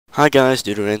Hi guys,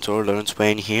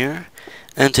 Weyn here,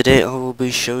 and today I will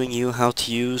be showing you how to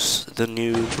use the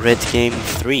new RedGame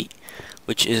 3,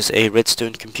 which is a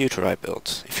redstone computer I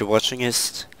built. If you're watching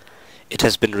this, it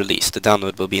has been released. The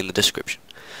download will be in the description.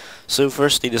 So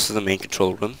firstly, this is the main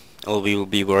control room. All we will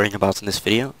be worrying about in this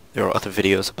video. There are other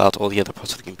videos about all the other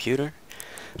parts of the computer,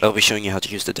 but I'll be showing you how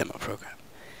to use the demo program.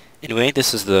 Anyway,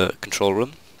 this is the control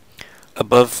room.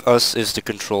 Above us is the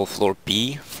control floor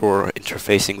B for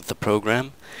interfacing with the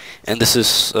program, and this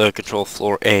is control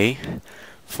floor A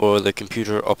for the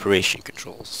computer operation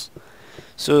controls.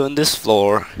 So in this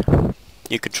floor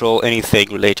you control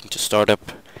anything relating to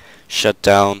startup,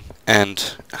 shutdown,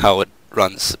 and how it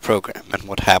runs the program and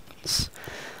what happens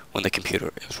when the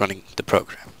computer is running the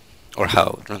program, or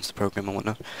how it runs the program and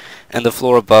whatnot. And the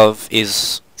floor above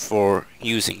is for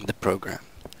using the program.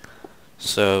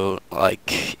 So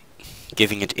like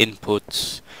giving it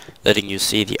inputs, letting you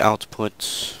see the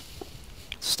outputs,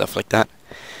 stuff like that.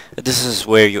 This is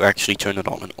where you actually turn it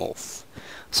on and off.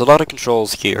 There's a lot of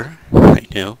controls here, I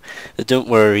know. But don't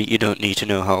worry, you don't need to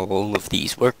know how all of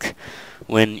these work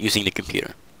when using the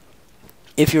computer.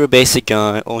 If you're a basic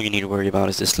guy, all you need to worry about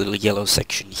is this little yellow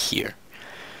section here.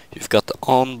 You've got the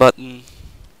on button,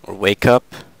 or wake up.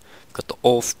 You've got the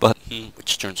off button,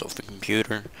 which turns off the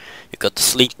computer. You've got the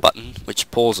sleep button, which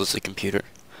pauses the computer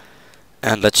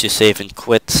and lets you save and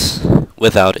quit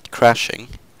without it crashing.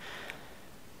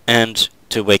 And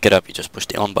to wake it up, you just push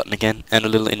the on button again, and a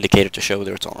little indicator to show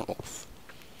whether it's on or off.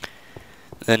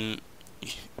 Then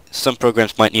some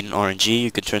programs might need an RNG.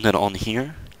 You can turn that on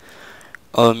here.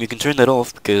 You can turn that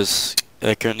off because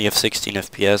I currently have 16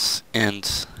 FPS,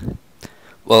 and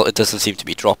well, it doesn't seem to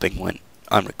be dropping when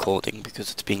I'm recording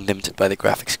because it's being limited by the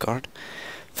graphics card.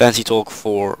 Fancy talk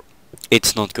for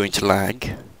it's not going to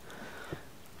lag.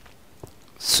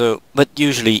 So, but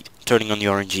usually turning on the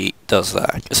RNG does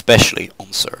lag, especially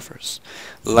on servers.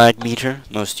 Lag meter,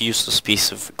 most useless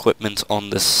piece of equipment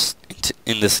on this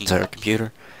in this entire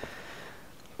computer.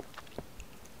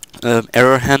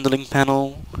 Error handling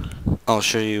panel, I'll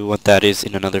show you what that is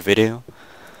in another video.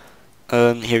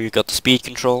 Here you've got the speed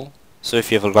control. So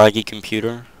if you have a laggy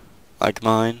computer like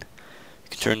mine, you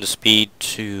can turn the speed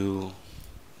to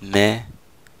meh.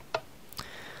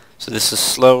 So this is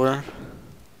slower,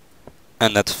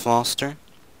 and that's faster.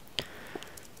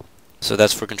 So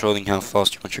that's for controlling how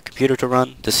fast you want your computer to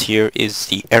run. This here is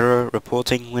the error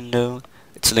reporting window.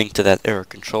 It's linked to that error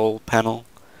control panel.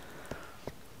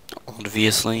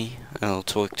 Obviously, I'll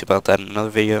talk about that in another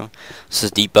video. This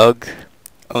is debug.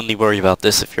 Only worry about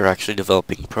this if you're actually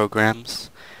developing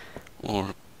programs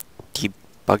or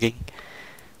debugging,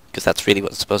 because that's really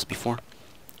what it's supposed to be for.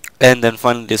 And then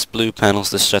finally, this blue panel is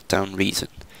the shutdown reason.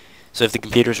 So if the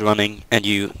computer's running and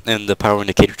the power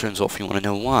indicator turns off, you want to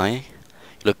know why,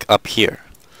 you look up here.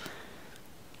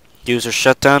 User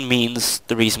shutdown means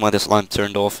the reason why this lamp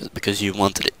turned off is because you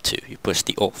wanted it to. You push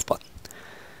the off button.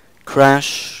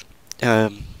 Crash,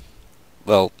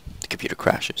 well, the computer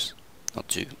crashes. Not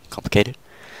too complicated.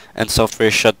 And software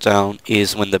shutdown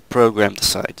is when the program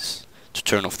decides to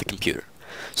turn off the computer.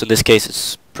 So in this case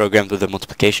it's programmed with a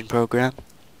multiplication program,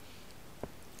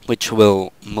 which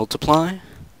will multiply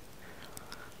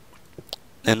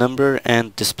a number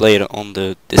and display it on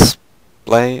the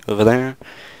display over there,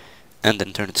 and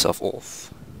then turn itself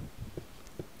off.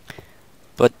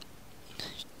 But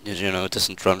you know, it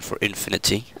doesn't run for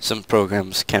infinity. Some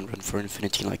programs can run for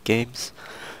infinity, like games.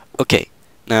 Okay,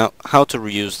 now how to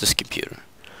reuse this computer,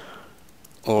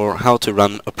 or how to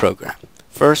run a program.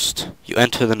 First, you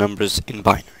enter the numbers in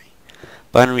binary.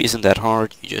 Binary isn't that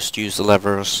hard, you just use the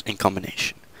levers in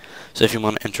combination. So if you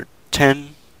want to enter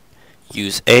 10,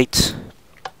 use 8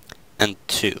 and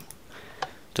 2.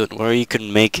 Don't worry, you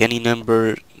can make any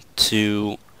number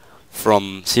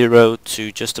from 0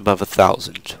 to just above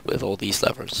 1,000 with all these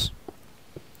levers.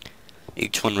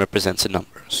 Each one represents a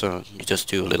number, so you just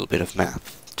do a little bit of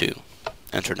math to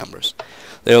enter numbers.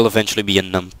 There'll eventually be a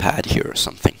numpad here or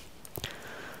something.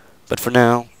 But for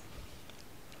now,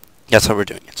 that's how we're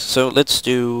doing it. So let's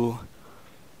do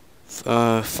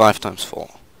 5 times 4.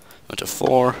 Go to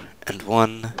 4 and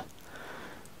 1.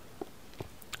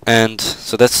 And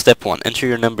so that's step 1. Enter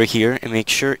your number here and make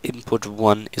sure input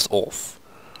 1 is off.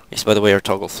 These, by the way, are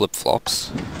toggle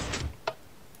flip-flops.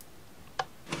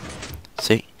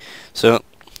 See? So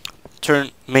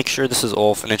make sure this is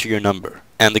off and enter your number.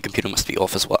 And the computer must be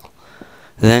off as well.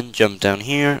 Then jump down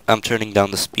here. I'm turning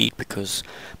down the speed because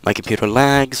my computer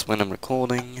lags when I'm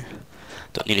recording.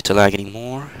 Don't need it to lag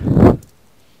anymore.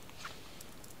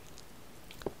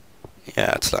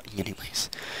 Yeah, it's lagging anyways.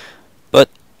 But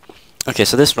okay,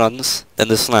 so this runs, then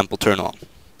this lamp will turn on.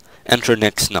 Enter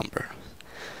next number.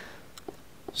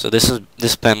 So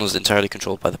this panel is entirely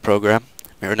controlled by the program.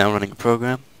 We are now running a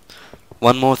program.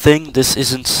 One more thing, this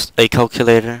isn't a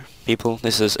calculator, people,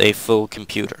 this is a full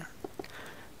computer.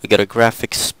 We got a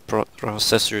graphics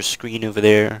processor screen over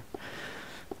there,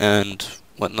 and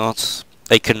whatnot.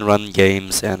 I can run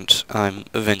games, and I'm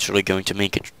eventually going to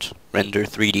make it render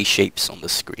 3D shapes on the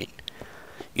screen.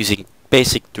 Using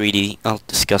basic 3D, I'll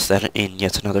discuss that in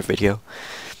yet another video.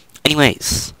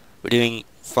 Anyways, we're doing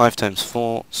 5 times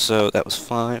 4, so that was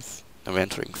 5. Now we're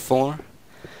entering 4.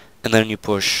 And then you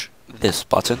push this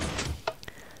button,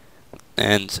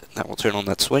 and that will turn on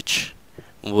that switch.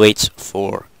 Wait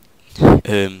for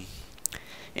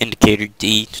indicator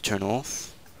D to turn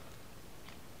off.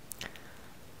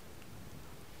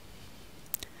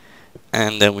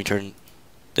 And then we turn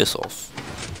this off.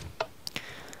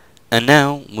 And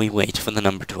now we wait for the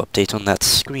number to update on that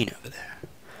screen over there.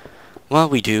 While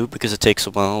we do, because it takes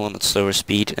a while on its slower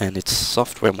speed and it's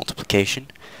software multiplication,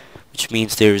 which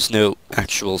means there is no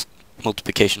actual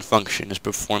multiplication function, it's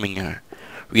performing a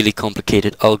really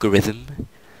complicated algorithm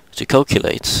to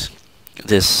calculate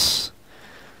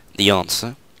the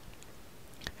answer.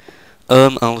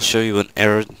 I'll show you an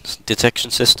error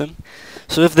detection system.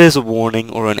 So if there's a warning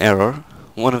or an error,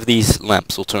 one of these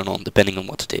lamps will turn on depending on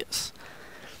what it is.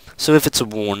 So if it's a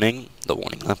warning, the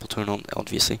warning lamp will turn on,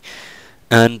 obviously.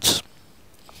 And,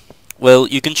 well,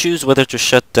 you can choose whether to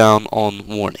shut down on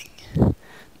warning,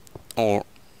 or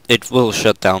it will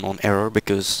shut down on error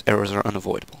because errors are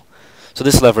unavoidable. So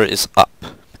this lever is up,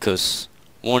 because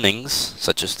warnings,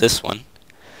 such as this one,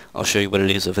 I'll show you what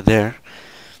it is over there,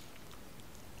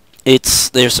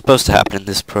 they're supposed to happen in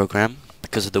this program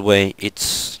because of the way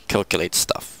it calculates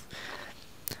stuff.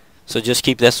 So just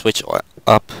keep that switch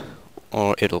up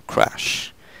or it'll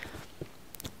crash.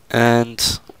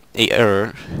 And a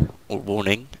error or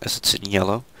warning, as it's in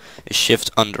yellow, is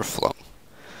shift underflow,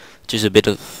 which is a bit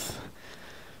of,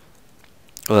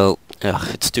 well,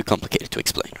 it's too complicated to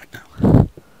explain right now.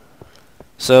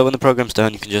 So when the program's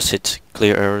done, you can just hit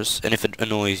clear errors, and if it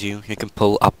annoys you, you can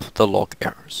pull up the log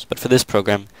errors. But for this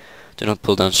program, do not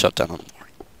pull down shutdown on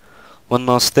warning. One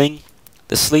last thing,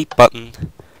 the sleep button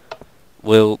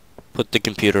will put the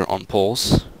computer on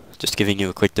pause. Just giving you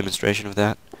a quick demonstration of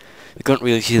that. You can't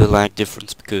really see the lag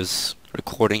difference because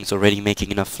recording's already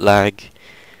making enough lag.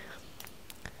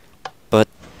 But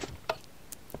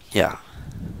yeah.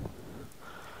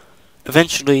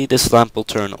 Eventually this lamp will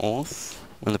turn off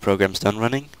when the program's done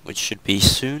running, which should be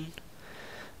soon.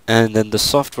 And then the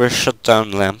software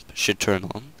shutdown lamp should turn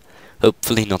on.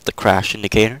 Hopefully not the crash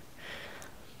indicator.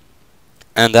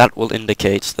 And that will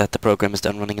indicate that the program is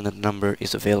done running and the number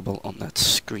is available on that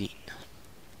screen.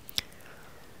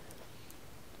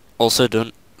 Also,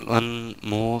 one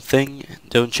more thing,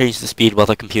 don't change the speed while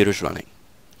the computer's running.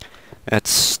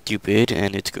 That's stupid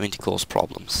and it's going to cause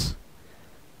problems.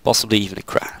 Possibly even a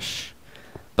crash.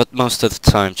 But most of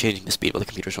the time, changing the speed while the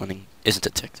computer's running isn't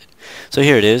detected. So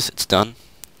here it is, it's done.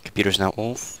 Computer's now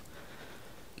off.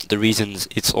 The reasons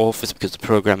it's off is because the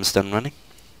program is done running.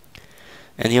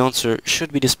 And the answer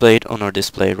should be displayed on our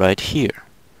display right here,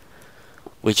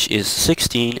 which is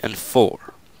 16 and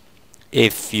 4.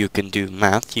 If you can do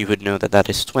math, you would know that that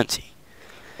is 20.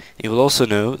 You will also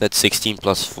know that 16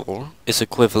 plus 4 is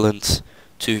equivalent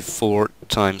to 4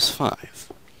 times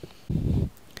 5.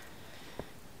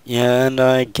 Yeah, and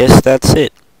I guess that's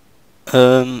it.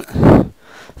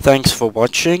 Thanks for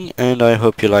watching, and I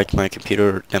hope you liked my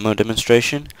computer demo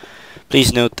demonstration.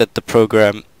 Please note that the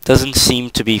program doesn't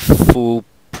seem to be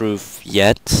foolproof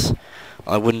yet.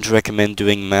 I wouldn't recommend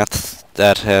doing math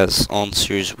that has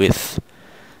answers with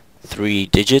 3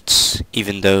 digits,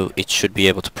 even though it should be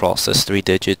able to process 3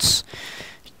 digits.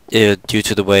 Due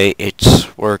to the way it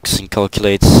works and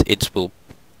calculates, it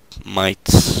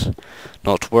might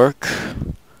not work.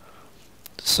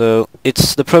 So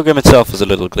the program itself is a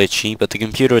little glitchy, but the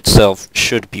computer itself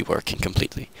should be working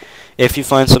completely. If you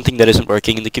find something that isn't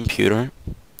working in the computer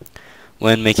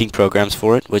when making programs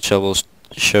for it, which I will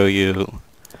show you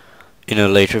in a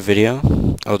later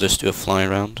video, I'll just do a fly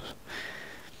around.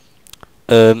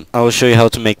 I will show you how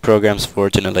to make programs for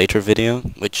it in a later video,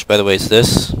 which by the way is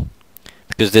this,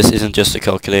 because this isn't just a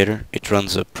calculator, it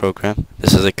runs a program.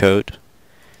 This is a code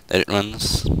that it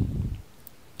runs.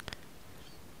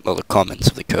 Well, the comments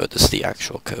of the code is the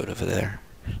actual code over there.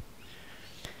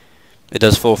 It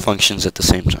does 4 functions at the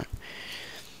same time.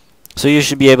 So you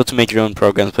should be able to make your own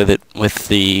programs with it with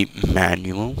the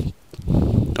manual.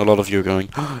 A lot of you are going,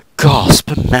 oh,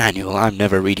 gasp, manual, I'm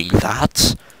never reading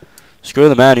that. Screw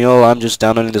the manual, I'm just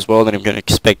downloading this world and I'm going to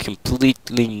expect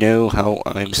completely know how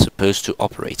I'm supposed to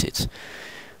operate it.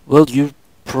 Well, you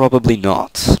probably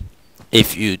not.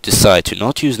 If you decide to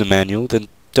not use the manual, then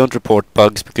don't report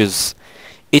bugs because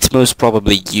it's most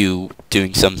probably you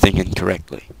doing something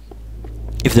incorrectly.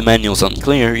 If the manual's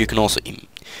unclear, you can also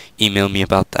email me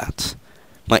about that.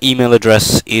 My email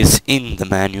address is in the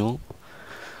manual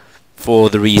for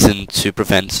the reason to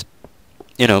prevent,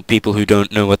 people who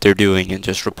don't know what they're doing and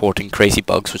just reporting crazy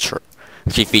bugs which are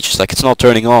actually features like it's not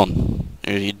turning on.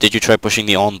 Did you try pushing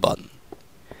the on button?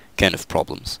 Kind of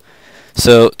problems.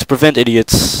 So, to prevent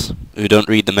idiots who don't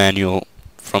read the manual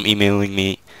from emailing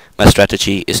me, my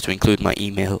strategy is to include my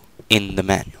email in the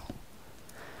manual.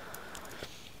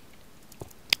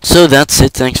 So that's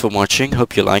it, thanks for watching,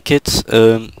 hope you like it.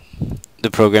 The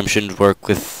program shouldn't work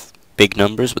with big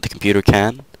numbers, but the computer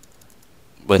can,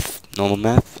 with normal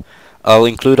math. I'll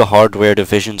include a hardware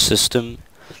division system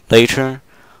later.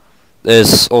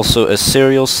 There's also a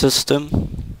serial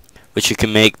system, which you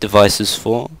can make devices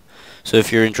for. So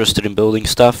if you're interested in building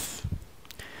stuff,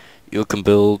 you can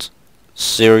build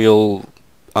serial,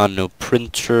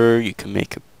 printer, you can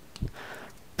make a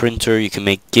printer, you can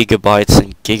make gigabytes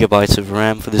and gigabytes of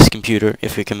RAM for this computer,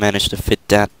 if you can manage to fit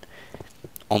that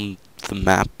on the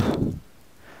map.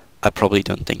 I probably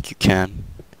don't think you can.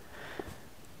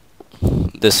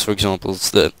 This, for example, is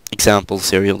the example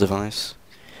serial device.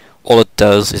 All it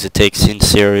does is it takes in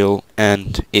serial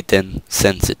and it then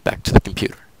sends it back to the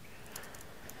computer.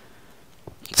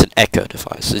 It's an echo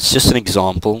device. It's just an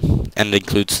example, and it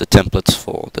includes the templates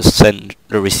for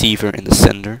the receiver and the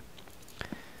sender.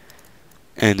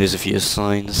 And there's a few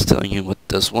signs telling you what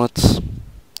does what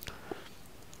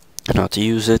and how to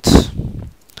use it.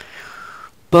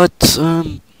 But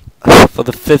for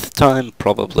the 5th time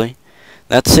probably.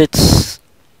 That's it.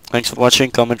 Thanks for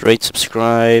watching. Comment, rate,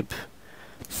 subscribe.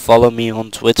 Follow me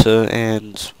on Twitter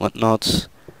and whatnot.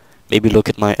 Maybe look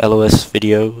at my LOS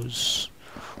videos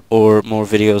or more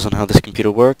videos on how this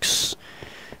computer works.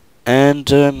 And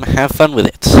have fun with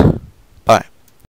it.